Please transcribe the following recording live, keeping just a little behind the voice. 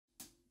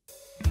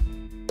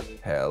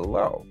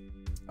Hello,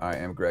 I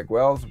am Greg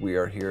Wells. We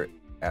are here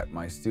at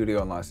my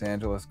studio in Los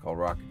Angeles called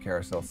Rocket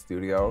Carousel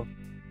Studio,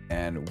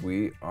 and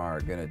we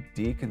are gonna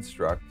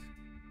deconstruct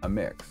a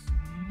mix.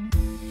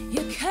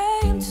 You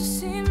came to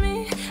see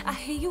me, I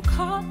hear you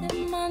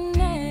calling my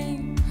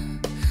name.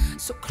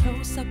 So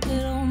close I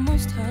could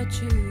almost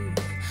touch you,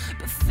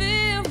 but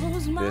fear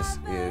was my This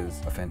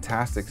is a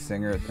fantastic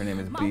singer. Her name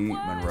is Bea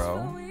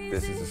Munro.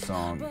 This is a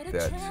song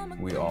that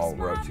we all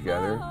wrote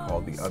together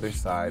called The Other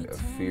Side of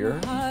Fear.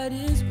 My heart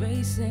is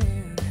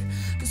racing,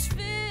 'cause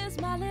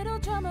fear's my little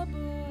drummer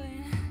boy.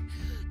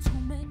 Too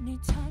many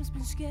times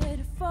been scared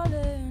of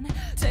falling.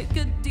 Take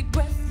a deep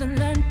breath and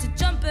learn to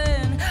jump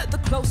in. The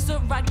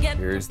closer I get.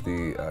 Here's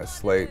the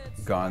Slate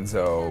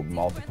Gonzo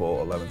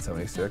Multiple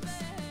 1176.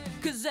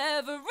 'Cause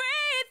everything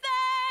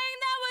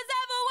that was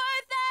ever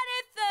worth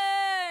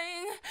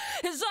anything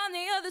is on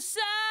the other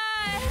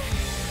side.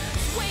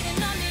 It's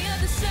waiting on the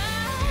other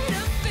side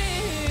of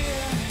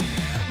fear.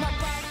 My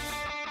body's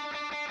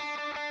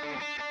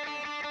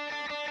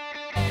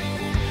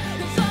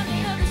it's on the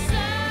other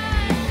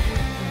side.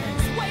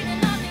 It's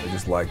waiting on the I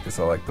just like this.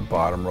 I like the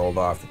bottom rolled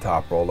off, the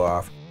top rolled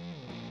off.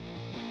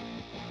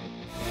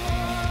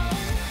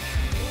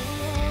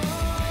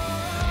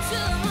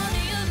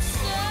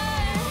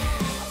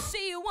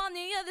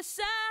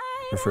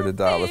 Prefer to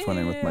dial this one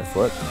in with my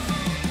foot.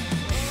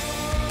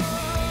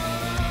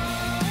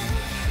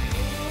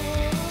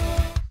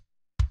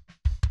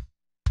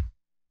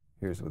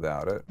 Here's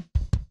without it.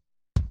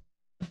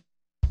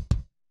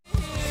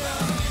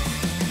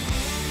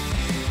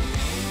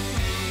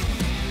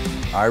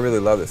 I really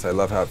love this. I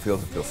love how it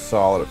feels. It feels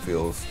solid. It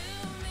feels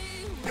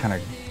kind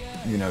of,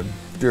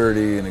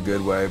 dirty in a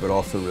good way, but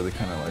also really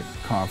kind of like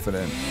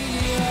confident.